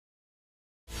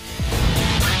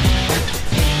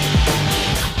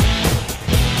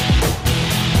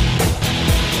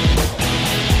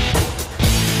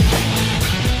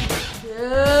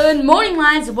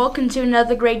Lions. Welcome to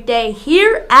another great day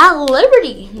here at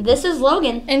Liberty. This is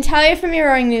Logan. And Talia from your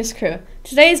Rowing News crew.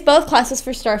 Today is both classes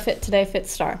for StarFit Today Fit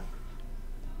Star.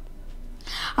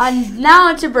 Now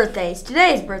on to birthdays.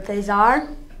 Today's birthdays are...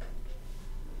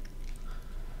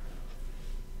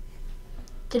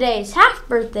 Today's half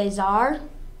birthdays are...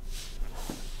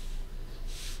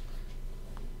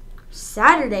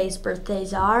 Saturday's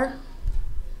birthdays are...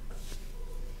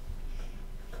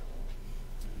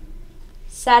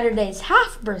 Saturday's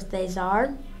half birthdays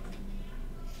are...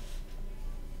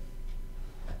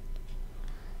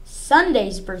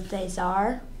 Sunday's birthdays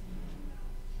are...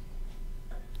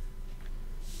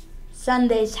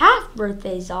 Sunday's half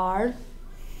birthdays are...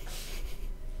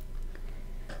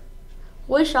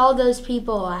 Wish all those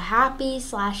people a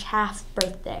happy/half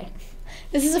birthday.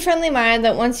 This is a friendly reminder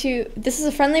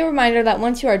that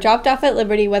once you are dropped off at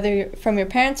Liberty, whether you're from your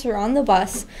parents or on the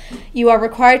bus, you are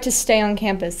required to stay on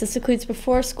campus. This includes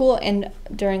before school and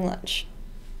during lunch.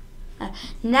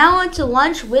 Now on to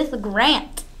lunch with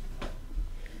Grant.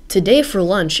 Today for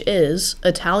lunch is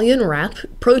Italian wrap,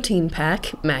 protein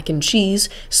pack, mac and cheese,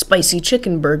 spicy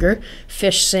chicken burger,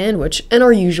 fish sandwich, and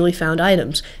our usually found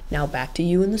items. Now back to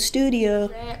you in the studio.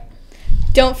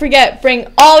 Don't forget,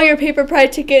 bring all your paper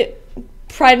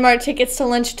Pride Mart tickets to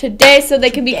lunch today so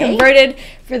they can be converted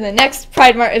for the next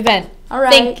Pride Mart event. All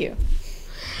right. Thank you.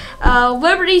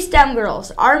 Liberty STEM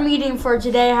girls, our meeting for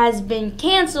today has been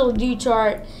canceled due to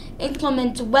our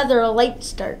inclement weather late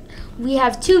start. We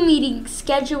have 2 meetings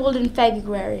scheduled in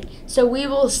February, so we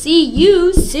will see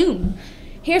you soon.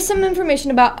 Here's some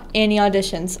information about any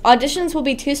auditions. Auditions will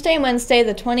be Tuesday and Wednesday,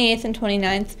 the 28th and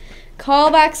 29th.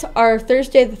 Callbacks are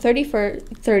Thursday the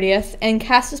 30th, and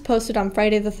cast is posted on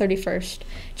Friday the 31st.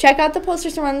 Check out the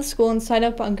posters around the school and sign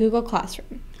up on Google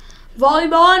Classroom.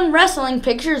 Volleyball and wrestling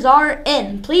pictures are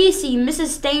in. Please see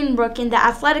Mrs. Stainbrook in the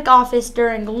athletic office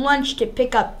during lunch to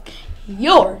pick up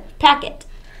your packet.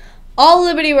 All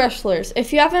Liberty wrestlers,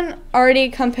 if you haven't already,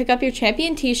 come pick up your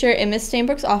champion t-shirt in Miss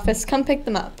Stainbrook's office. Come pick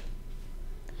them up.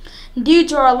 Due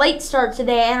to our late start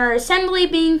today and our assembly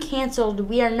being canceled,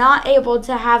 we are not able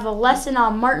to have a lesson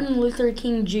on Martin Luther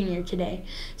King Jr. today.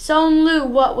 So in lieu,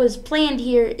 what was planned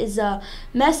here is a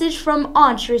message from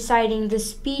Aunt reciting the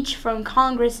speech from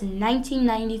Congress in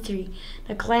 1993,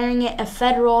 declaring it a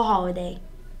federal holiday.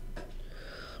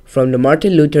 From the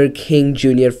Martin Luther King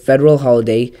Jr. Federal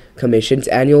Holiday Commission's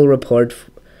annual report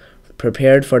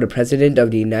prepared for the President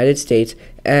of the United States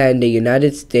and the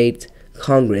United States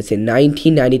Congress in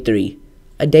 1993,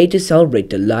 a day to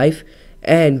celebrate the life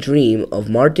and dream of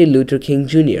Martin Luther King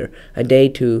Jr., a day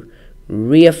to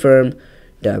reaffirm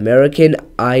the American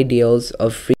ideals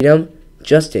of freedom,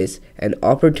 justice, and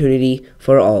opportunity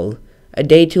for all, a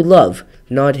day to love,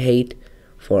 not hate,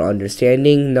 for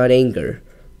understanding, not anger,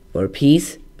 for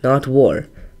peace, not war,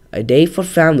 a day for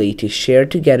family to share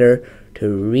together, to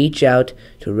reach out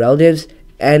to relatives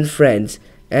and friends,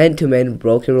 and to mend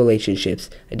broken relationships,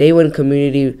 a day when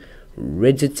community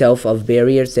rids itself of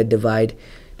barriers that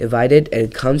divided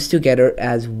and comes together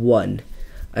as one,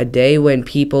 a day when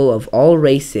people of all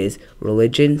races,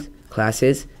 religions,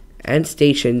 classes, and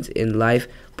stations in life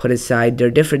put aside their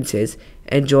differences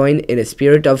and join in a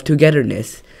spirit of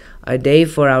togetherness, a day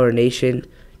for our nation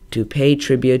to pay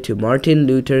tribute to Martin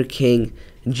Luther King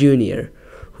Jr.,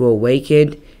 who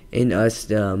awakened in us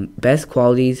the best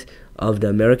qualities of the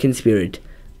American spirit,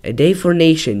 a day for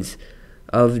nations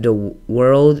of the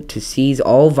world to seize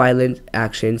all violent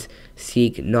actions,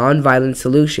 seek non-violent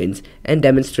solutions, and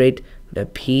demonstrate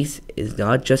that peace is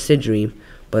not just a dream,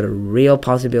 but a real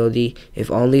possibility,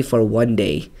 if only for one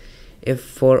day. If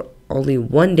for only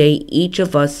one day each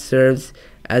of us serves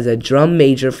as a drum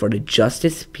major for the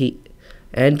justice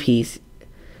and peace,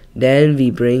 then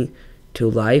we bring to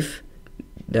life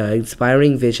the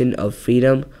inspiring vision of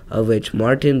freedom of which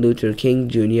Martin Luther King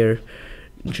Jr.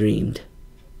 dreamed.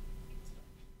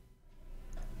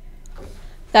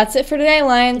 That's it for today,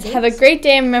 Lions. Have a great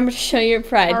day and remember to show your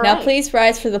pride. All now right. please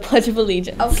rise for the Pledge of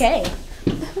Allegiance. Okay.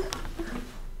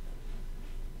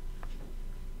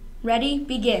 Ready?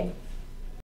 Begin.